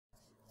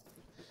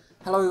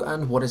Hello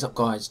and what is up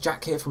guys,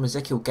 Jack here from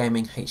Ezekiel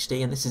Gaming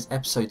HD, and this is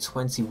episode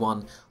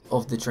 21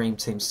 of the Dream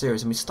Team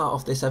series. And we start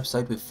off this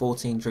episode with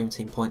 14 Dream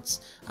Team points,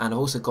 and I've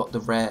also got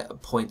the rare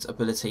point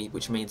ability,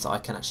 which means I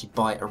can actually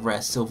buy a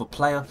rare silver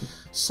player.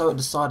 So I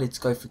decided to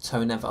go for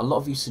Toe Never. A lot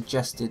of you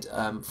suggested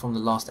from the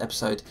last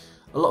episode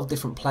a lot of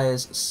different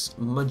players.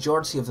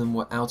 Majority of them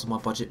were out of my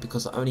budget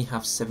because I only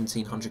have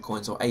 1700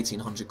 coins or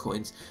 1800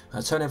 coins.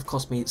 Toe Never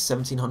cost me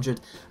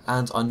 1700,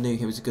 and I knew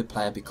he was a good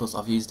player because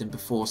I've used him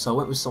before, so I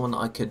went with someone that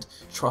I could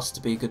trust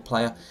to be a good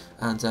player.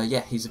 And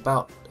yeah, he's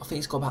about, I think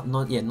he's got about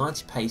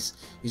 90 pace.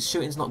 His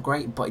shooting's not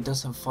great, but he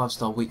does have a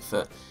 5-star weak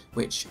foot,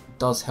 which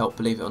does help,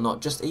 believe it or not.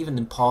 Just even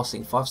in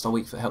passing, 5-star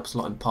weak foot helps a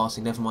lot in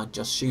passing, never mind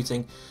just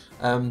shooting.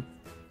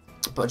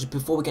 But just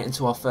before we get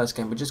into our first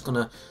game, we're just going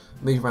to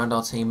move around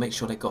our team, make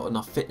sure they've got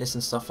enough fitness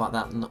and stuff like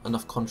that, and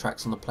enough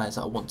contracts on the players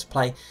that I want to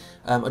play.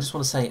 I just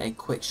want to say a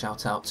quick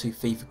shout out to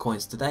FIFA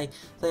coins today.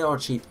 They are a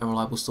cheap and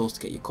reliable source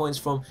to get your coins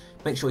from.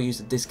 Make sure you use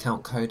the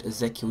discount code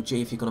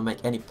EzekielG if you're going to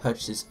make any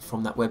purchases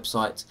from that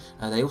website.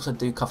 They also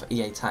do cover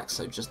EA tax,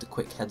 so just a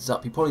quick heads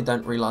up. You probably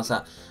don't realise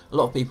that. A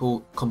lot of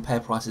people compare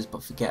prices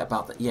but forget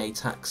about the EA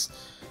tax.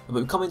 But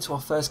we come into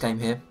our first game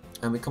here,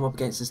 and we come up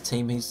against this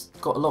team. He's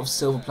got a lot of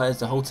silver players,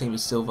 the whole team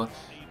is silver,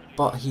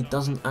 but he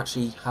doesn't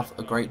actually have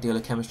a great deal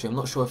of chemistry. I'm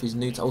not sure if he's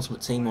new to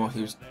Ultimate Team or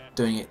he was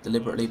doing it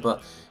deliberately,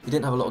 but he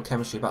didn't have a lot of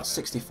chemistry, about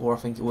 64 I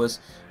think it was,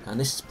 and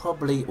this is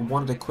probably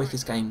one of the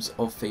quickest games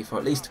of FIFA, or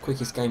at least the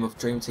quickest game of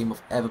Dream Team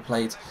I've ever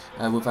played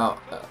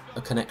without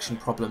a connection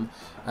problem.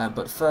 But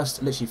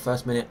literally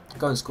first minute,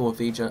 go and score a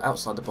Vidra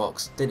outside the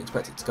box. Didn't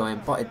expect it to go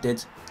in, but it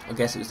did. I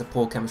guess it was the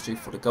poor chemistry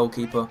for the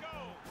goalkeeper.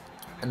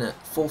 And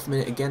at 4th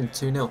minute again,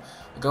 2-0.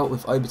 I go up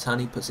with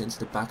Obertan, puts it into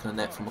the back of the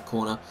net from a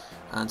corner.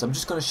 And I'm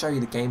just going to show you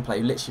the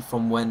gameplay, literally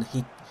from when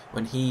he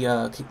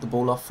kicked the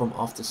ball off from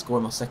after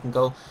scoring my second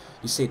goal.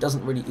 You see, he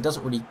doesn't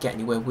really get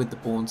anywhere with the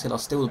ball until I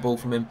steal the ball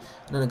from him,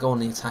 and then I go on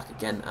the attack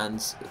again.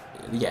 And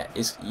yeah,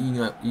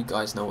 you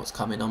guys know what's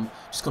coming. I'm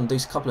just going to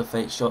do a couple of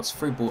fake shots,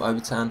 through ball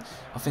Obertan.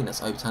 I think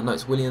that's Obertan. No,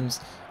 it's Williams.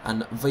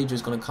 And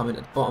Vidra's going to come in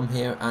at the bottom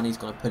here, and he's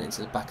going to put it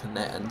into the back of the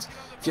net. And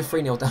if you're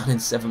 3-0 down in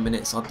 7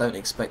 minutes, I don't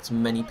expect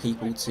many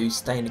people to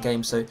stay in the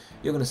game, so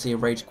you're going to see a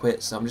rage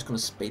quit. So I'm just going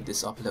to speed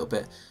this up a little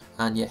bit.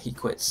 And yeah, he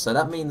quits. So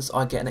that means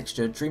I get an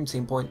extra Dream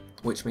Team point,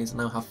 which means I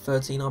now have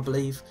 13, I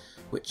believe,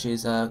 which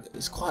is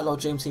it's quite a lot of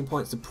Dream Team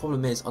points. The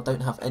problem is I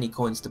don't have any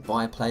coins to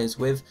buy players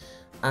with,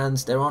 and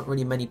there aren't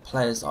really many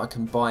players that I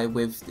can buy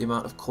with the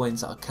amount of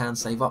coins that I can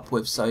save up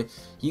with. So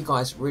you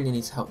guys really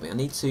need to help me. I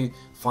need to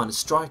find a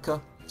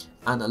striker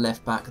and a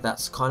left back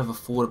that's kind of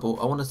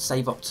affordable. I want to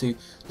save up to,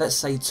 let's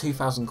say,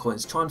 2,000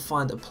 coins. Try and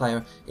find a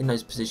player in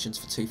those positions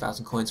for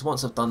 2,000 coins.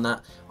 Once I've done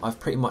that, I've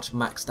pretty much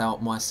maxed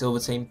out my silver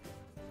team.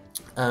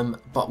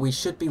 But we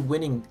should be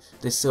winning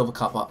this silver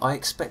cup. I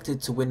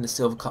expected to win the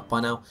silver cup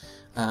by now,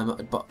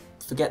 but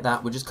forget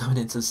that. We're just going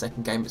into the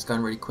second game. It's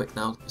going really quick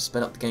now.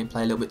 Sped up the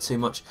gameplay a little bit too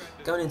much.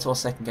 Going into our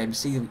second game, you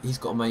see he's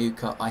got a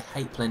Mayuka. I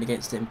hate playing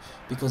against him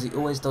because he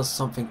always does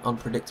something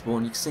unpredictable,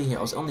 and you can see here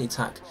I was on the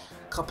attack,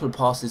 couple of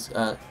passes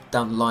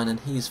down the line, and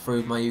he's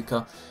through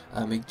Mayuka.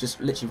 He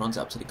just literally runs it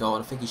up to the goal,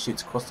 and I think he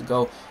shoots across the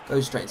goal,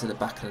 goes straight into the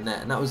back of the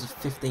net, and that was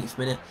the 15th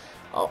minute.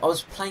 I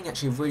was playing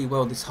actually really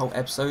well this whole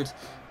episode.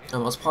 I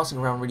was passing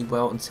around really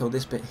well until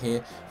this bit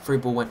here. Through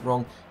ball went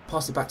wrong,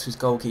 passed it back to his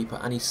goalkeeper,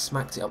 and he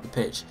smacked it up the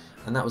pitch,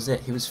 and that was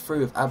it. He was through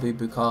with Abu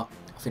Bukar,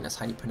 I think that's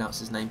how you pronounce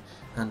his name,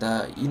 and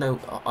you know,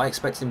 I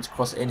expected him to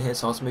cross it in here,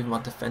 so I was moving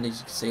my defender. As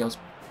you can see, I was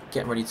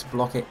getting ready to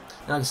block it,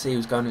 and I can see he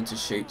was going in to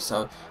shoot,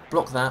 so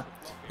block that.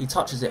 He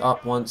touches it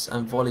up once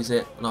and volleys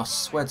it, and I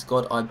swear to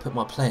God I put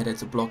my player there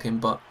to block him,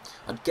 but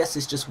I guess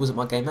this just wasn't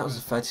my game. That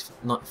was the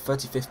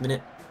 35th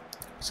minute,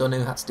 so I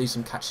knew I had to do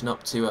some catching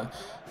up to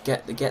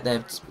get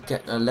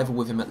a level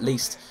with him at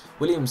least.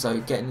 Williams though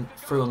getting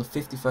through on the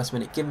 51st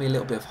minute, giving me a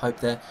little bit of hope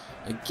there.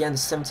 Again,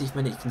 70th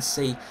minute, you can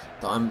see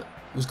that I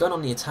was going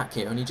on the attack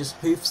here, and he just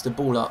hoofs the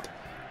ball up,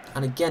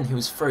 and again he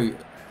was through.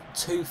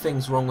 Two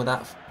things wrong with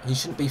that. He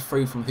shouldn't be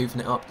through from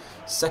hoofing it up.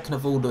 Second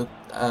of all,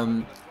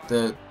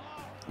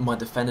 my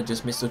defender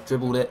just missed or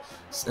dribbled it,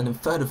 and then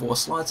third of all, I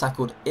slide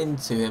tackled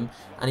into him,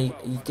 and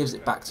he gives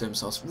it back to him.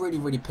 So I was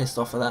really pissed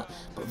off of that.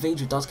 But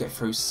Vidra does get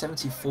through.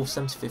 74th,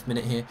 75th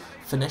minute here,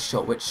 finesse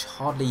shot, which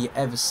hardly you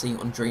ever see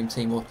on Dream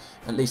Team, or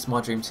at least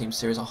my Dream Team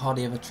series. I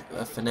hardly ever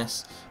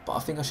finesse, but I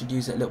think I should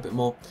use it a little bit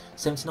more.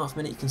 79th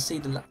minute, you can see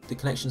the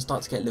connection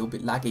start to get a little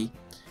bit laggy,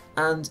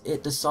 and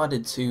it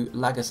decided to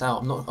lag us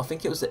out. I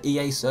think it was the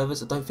EA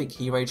servers. I don't think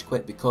he rage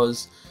quit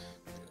because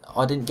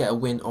I didn't get a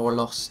win or a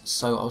loss,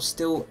 so I was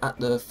still at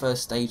the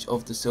first stage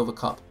of the Silver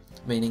Cup,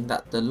 meaning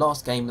that the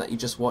last game that you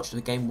just watched,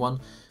 the game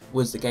 1,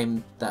 was the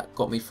game that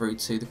got me through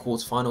to the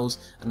quarterfinals,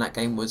 and that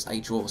game was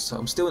a draw. So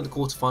I'm still in the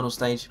quarterfinal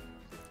stage,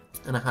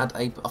 and I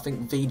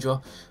think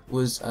Vidra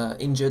was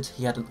injured.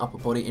 He had an upper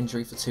body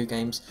injury for 2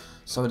 games,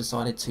 so I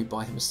decided to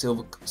buy him a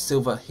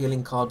silver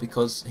healing card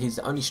because he's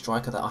the only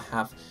striker that I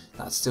have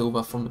that's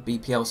silver from the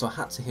BPL, so I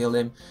had to heal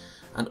him.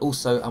 and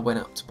also I went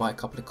out to buy a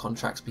couple of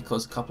contracts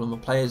because a couple of my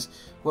players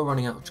were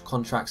running out of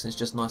contracts, and it's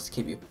just nice to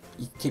keep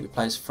your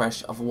players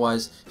fresh.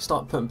 Otherwise, you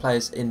start putting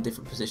players in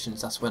different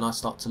positions, that's when I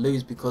start to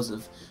lose because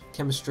of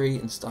chemistry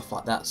and stuff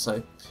like that.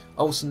 So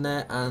Olsen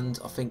there, and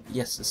I think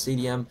yes, the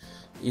CDM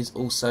is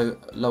also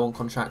low on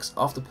contracts.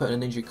 After putting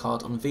an injury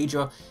card on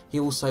Vidra, he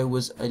also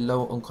was a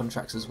low on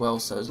contracts as well,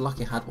 so I was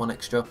lucky I had one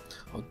extra.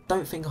 I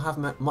don't think I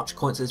have much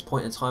coins at this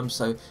point in time,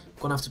 so I'm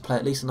going to have to play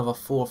at least another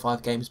 4 or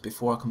 5 games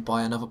before I can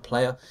buy another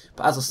player.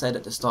 But as I said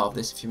at the start of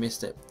this, if you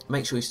missed it,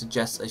 make sure you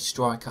suggest a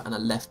striker and a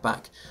left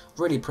back.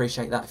 Really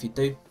appreciate that if you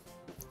do.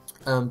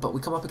 But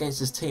we come up against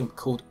this team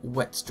called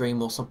Wet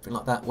Dream or something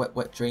like that,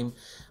 Wet Dream.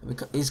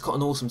 He's got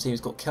an awesome team.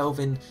 He's got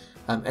Kelvin,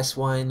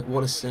 Eswine,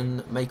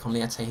 Wallison, Macon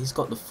Liete. He's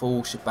got the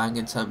full shebang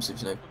in terms of,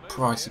 you know,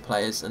 pricey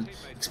players and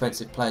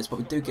expensive players. But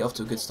we do get off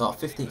to a good start.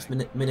 15th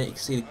minute, you can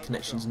see the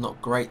connection's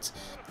not great.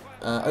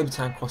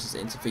 Overtown crosses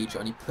it into Vidra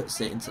and he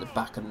puts it into the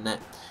back of the net,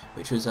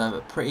 which was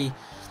a pretty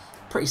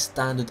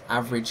standard,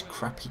 average,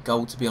 crappy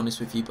goal to be honest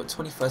with you. But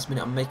 21st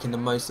minute, I'm making the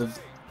most of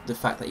the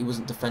fact that he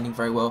wasn't defending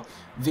very well.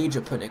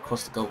 Vidra putting it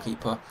across the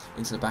goalkeeper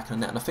into the back of the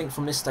net, and I think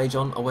from this stage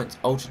on I went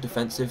ultra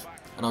defensive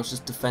and I was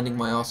just defending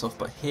my arse off.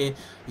 But here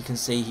you can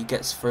see he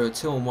gets through a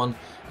 2-on-1,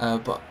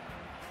 but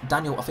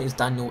Daniel, I think it's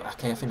Daniel,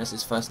 okay, I think that's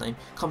his first name,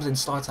 comes in,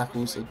 slide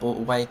tackles the ball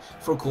away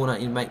for a corner.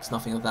 He makes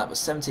nothing of that. But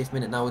 70th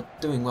minute now, we're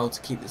doing well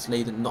to keep this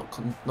lead and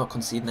not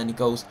conceding any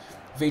goals.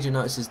 Vidra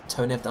notices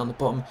Tonev down the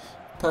bottom,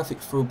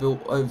 perfect through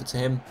ball over to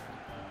him.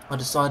 I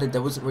decided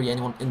there wasn't really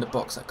anyone in the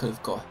box that could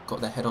have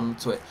got their head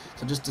onto it,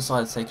 so I just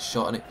decided to take a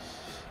shot, and it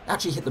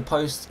actually hit the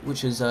post,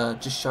 which is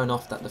just showing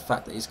off that the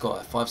fact that he's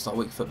got a 5-star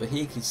weak foot. But here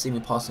you can see me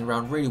passing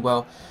around really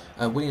well.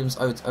 Williams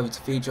over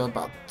to Vidra,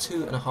 about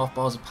 2.5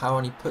 bars of power,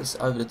 and he puts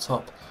it over the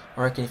top.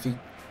 I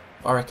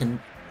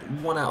reckon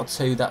 1 out of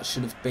 2 that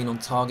should have been on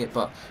target,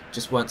 but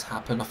just weren't to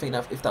happen. I think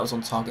that if that was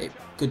on target,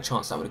 good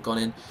chance that would have gone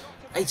in.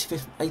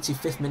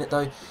 85th minute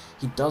though,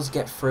 he does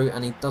get through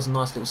and he does a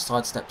nice little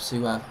sidestep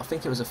to, I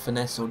think it was a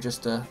finesse or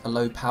just a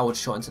low powered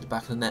shot into the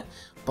back of the net,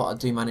 but I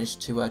do manage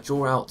to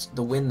draw out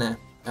the win there.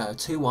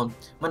 2-1,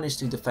 managed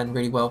to defend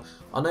really well.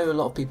 I know a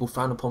lot of people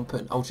frown upon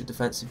putting ultra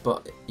defensive,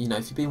 but you know,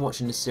 if you've been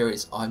watching this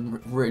series, I'm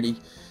really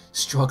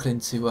struggling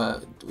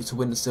to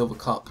win the Silver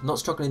Cup. Not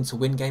struggling to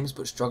win games,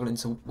 but struggling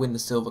to win the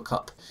Silver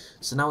Cup.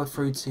 So now we're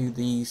through to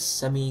the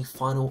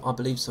semi-final, I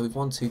believe. So we've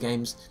won 2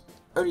 games.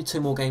 Only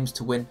 2 more games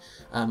to win.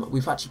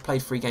 We've actually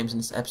played 3 games in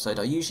this episode.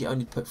 I usually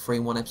only put 3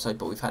 in one episode,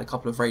 but we've had a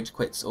couple of rage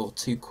quits or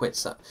 2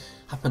 quits that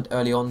happened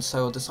early on,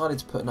 so I decided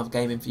to put another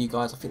game in for you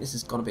guys. I think this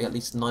is going to be at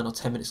least 9 or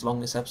 10 minutes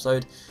long, this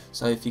episode,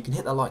 so if you can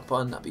hit that like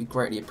button, that'd be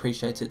greatly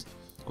appreciated.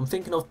 I'm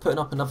thinking of putting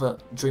up another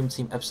Dream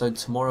Team episode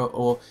tomorrow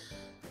or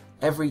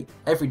every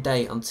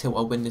day until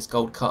I win this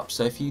Gold Cup,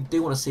 so if you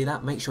do want to see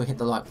that, make sure you hit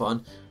the like button.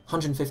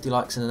 150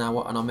 likes in an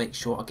hour and I'll make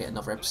sure I get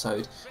another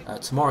episode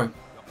tomorrow.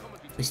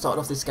 We started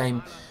off this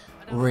game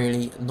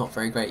really not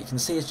very great. You can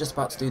see he's just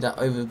about to do that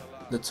over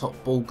the top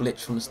ball glitch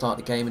from the start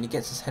of the game, and he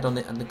gets his head on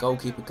it and the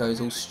goalkeeper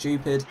goes all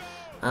stupid,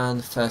 and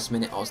the first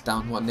minute I was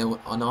down 1-0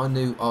 and I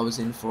knew I was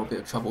in for a bit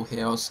of trouble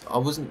here. I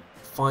wasn't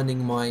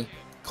finding my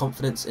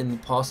confidence in the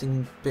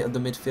passing bit of the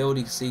midfield.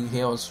 You can see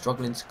here I was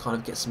struggling to kind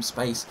of get some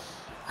space,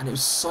 and he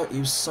was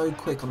so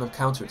quick on the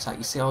counter attack.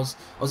 You see, I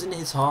was in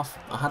his half,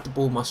 I had the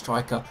ball with my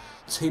striker,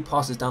 2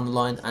 passes down the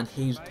line and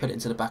he put it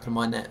into the back of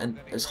my net, and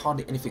there's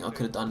hardly anything I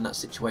could have done in that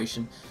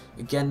situation.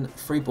 Again,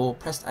 free ball,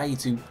 pressed A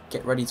to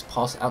get ready to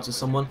pass it out to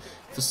someone.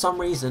 For some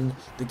reason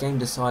the game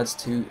decides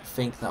to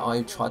think that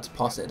I tried to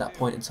pass it at that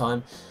point in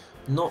time.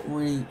 Not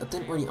really, I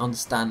didn't really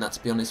understand that,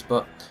 to be honest,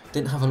 but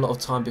didn't have a lot of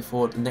time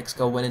before the next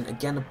goal went in.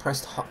 Again,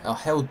 I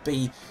held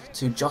B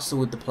to jostle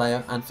with the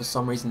player, and for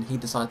some reason he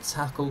decided to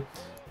tackle,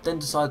 then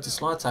decided to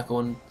slide tackle,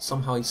 and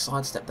somehow he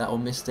sidestepped that or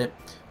missed it.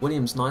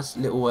 Williams, nice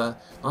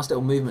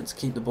little movement to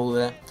keep the ball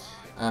there.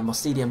 My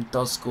CDM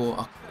does score.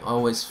 I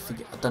always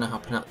forget, I don't know how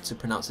to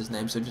pronounce his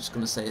name, so I'm just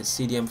going to say it's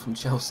CDM from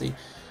Chelsea.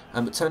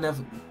 But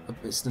Tonev,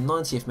 it's the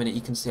 90th minute,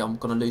 you can see I'm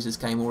going to lose this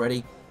game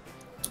already.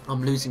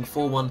 I'm losing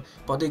 4-1,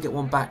 but I do get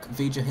one back.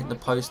 Vidra hitting the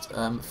post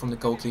from the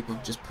goalkeeper,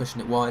 just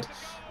pushing it wide.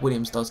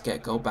 Williams does get a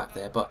goal back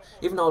there, but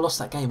even though I lost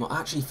that game, I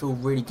actually feel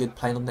really good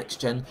playing on next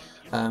gen.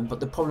 But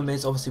the problem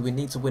is, obviously, we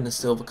need to win the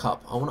Silver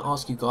Cup. I want to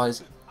ask you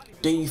guys,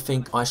 do you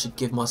think I should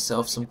give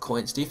myself some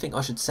coins? Do you think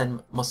I should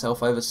send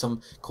myself over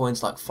some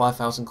coins, like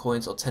 5,000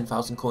 coins or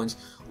 10,000 coins?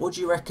 Or do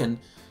you reckon,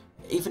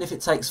 even if it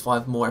takes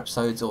 5 more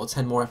episodes or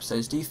 10 more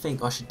episodes, do you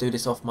think I should do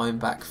this off my own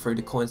back through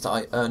the coins that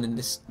I earn in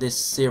this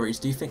series?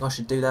 Do you think I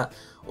should do that,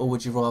 or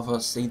would you rather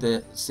see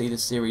the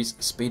series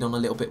speed on a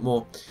little bit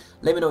more?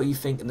 Let me know what you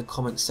think in the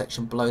comments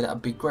section below. That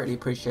would be greatly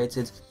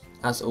appreciated.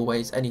 As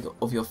always, any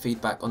of your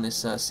feedback on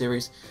this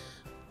series.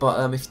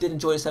 But if you did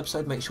enjoy this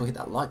episode, make sure you hit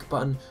that like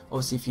button.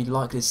 Obviously, if you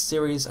like this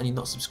series and you're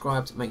not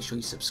subscribed, make sure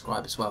you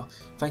subscribe as well.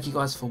 Thank you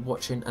guys for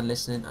watching and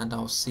listening, and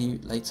I'll see you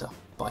later.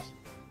 Bye.